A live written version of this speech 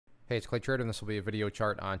Hey, it's Clay Trader, and this will be a video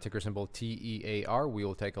chart on ticker symbol TEAR. We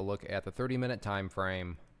will take a look at the 30-minute time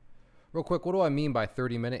frame. Real quick, what do I mean by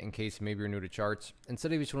 30-minute in case maybe you're new to charts?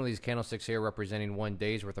 Instead of each one of these candlesticks here representing 1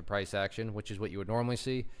 day's worth of price action, which is what you would normally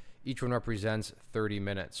see, each one represents 30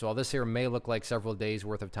 minutes. So all this here may look like several days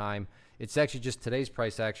worth of time. It's actually just today's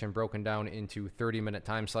price action broken down into 30-minute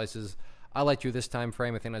time slices. I like to do this time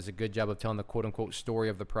frame. I think that's a good job of telling the quote-unquote story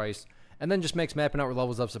of the price, and then just makes mapping out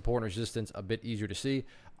levels of support and resistance a bit easier to see.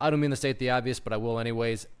 I don't mean to state the obvious, but I will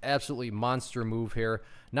anyways. Absolutely monster move here,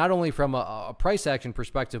 not only from a price action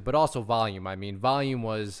perspective, but also volume. I mean, volume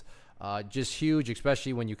was just huge,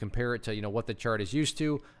 especially when you compare it to what the chart is used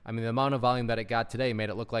to. I mean, the amount of volume that it got today made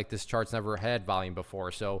it look like this chart's never had volume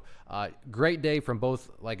before. So great day from both,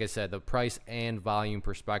 like I said, the price and volume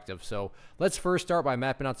perspective. So let's first start by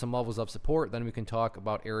mapping out some levels of support. Then we can talk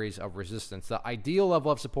about areas of resistance. The ideal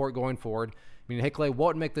level of support going forward, I mean, hey Clay, what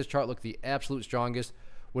would make this chart look the absolute strongest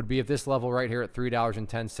would be if this level right here at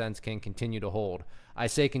 $3.10 can continue to hold. I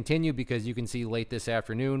say continue because you can see late this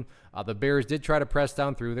afternoon, the bears did try to press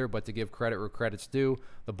down through there, but to give credit where credit's due,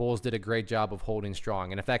 the bulls did a great job of holding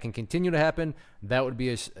strong. And if that can continue to happen, that would be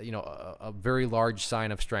a very large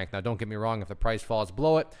sign of strength. Now, don't get me wrong, if the price falls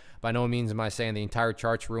below it, by no means am I saying the entire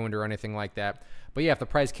chart's ruined or anything like that. But yeah, if the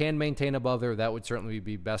price can maintain above there, that would certainly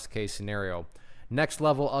be best case scenario. Next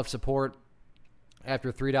level of support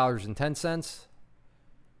after $3.10.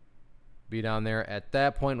 Be down there at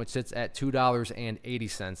that point, which sits at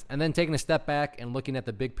 $2.80. And then taking a step back and looking at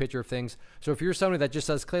the big picture of things. So if you're somebody that just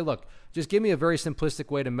says, Clay, look, just give me a very simplistic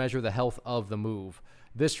way to measure the health of the move.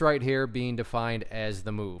 This right here being defined as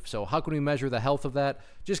the move. So how can we measure the health of that?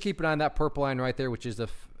 Just keep it on that purple line right there, which is the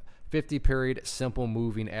 50-period simple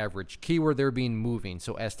moving average. Keyword there being moving.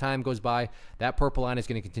 So as time goes by, that purple line is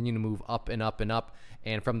going to continue to move up and up and up.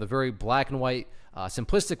 And from the very black and white,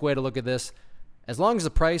 simplistic way to look at this, as long as the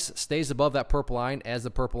price stays above that purple line as the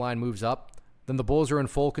purple line moves up, then the bulls are in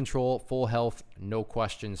full control, full health, no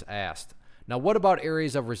questions asked. Now, what about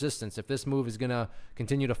areas of resistance? If this move is going to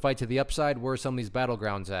continue to fight to the upside, where are some of these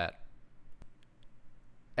battlegrounds at?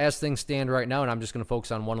 As things stand right now, and I'm just going to focus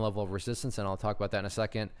on one level of resistance, and I'll talk about that in a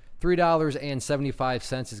second,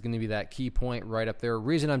 $3.75 is going to be that key point right up there.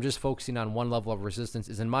 Reason I'm just focusing on one level of resistance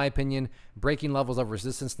is, in my opinion, breaking levels of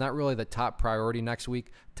resistance, not really the top priority next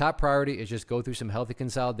week. Top priority is just go through some healthy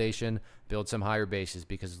consolidation, build some higher bases,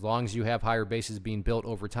 because as long as you have higher bases being built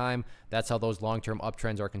over time, that's how those long-term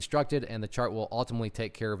uptrends are constructed, and the chart will ultimately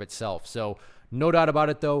take care of itself. So no doubt about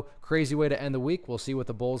it, though, crazy way to end the week. We'll see what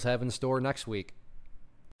the bulls have in store next week.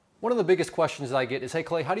 One of the biggest questions that I get is, hey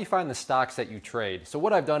Clay, how do you find the stocks that you trade? So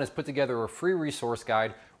what I've done is put together a free resource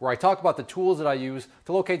guide where I talk about the tools that I use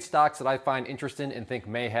to locate stocks that I find interesting and think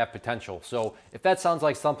may have potential. So if that sounds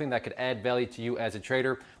like something that could add value to you as a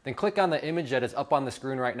trader, then click on the image that is up on the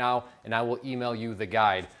screen right now and I will email you the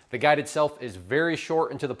guide. The guide itself is very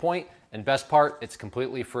short and to the point, and best part, it's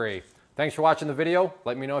completely free. Thanks for watching the video.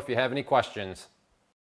 Let me know if you have any questions.